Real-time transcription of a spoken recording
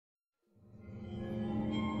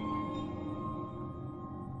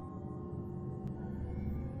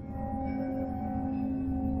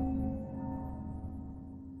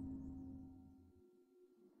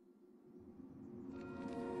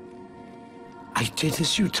I did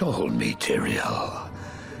as you told me, Tyrael.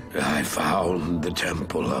 I found the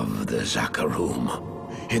temple of the Zakarum.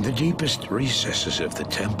 In the deepest recesses of the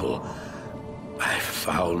temple, I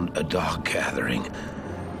found a dark gathering.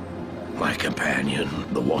 My companion,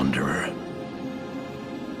 the Wanderer,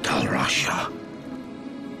 Talrasha,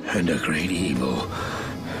 and a great evil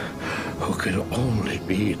who could only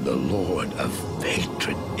be the Lord of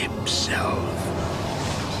Hatred himself,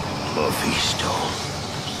 Mephisto.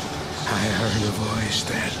 I heard a voice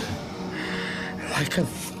then, like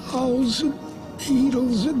 1,000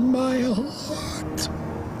 needles in my heart.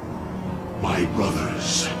 My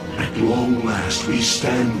brothers, at long last we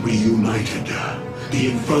stand reunited.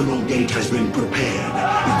 The Infernal Gate has been prepared,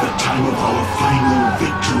 and the time of our final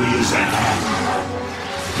victory is at hand.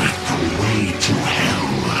 Let the way to hell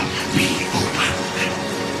be opened.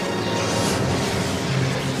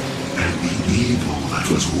 And the evil that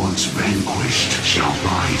was once vanquished shall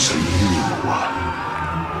rise anew.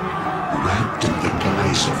 Wrapped in the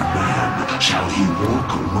guise of man shall he walk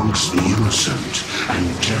amongst the innocent, and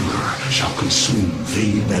terror shall consume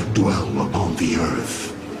they that dwell upon the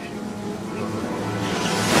earth.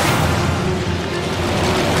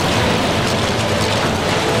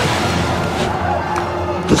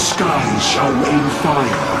 The skies shall rain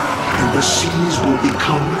fire, and the seas will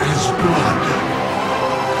become as blood.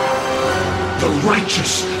 The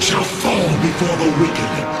righteous shall fall before the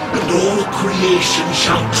wicked, and all creation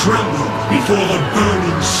shall tremble before the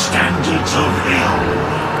burning standards of hell.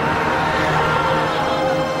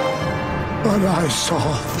 What I saw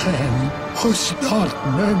then was not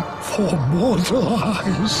meant for mortal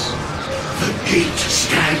eyes. The gate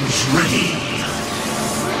stands ready.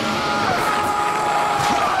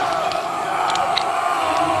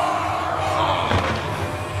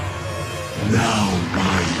 Now,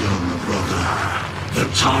 my young brother, the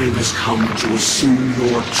time has come to assume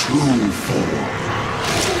your true form.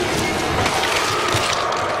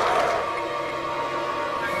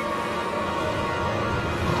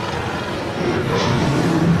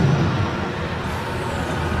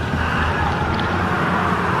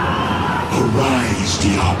 Arise,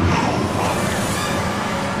 Diablo,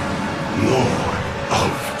 Lord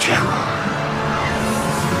of Terror.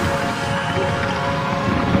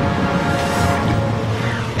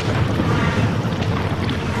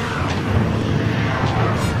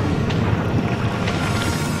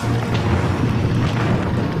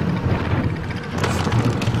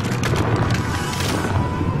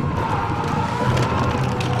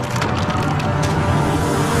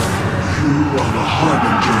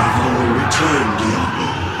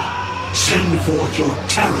 Diablo, send forth your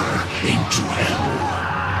terror into hell.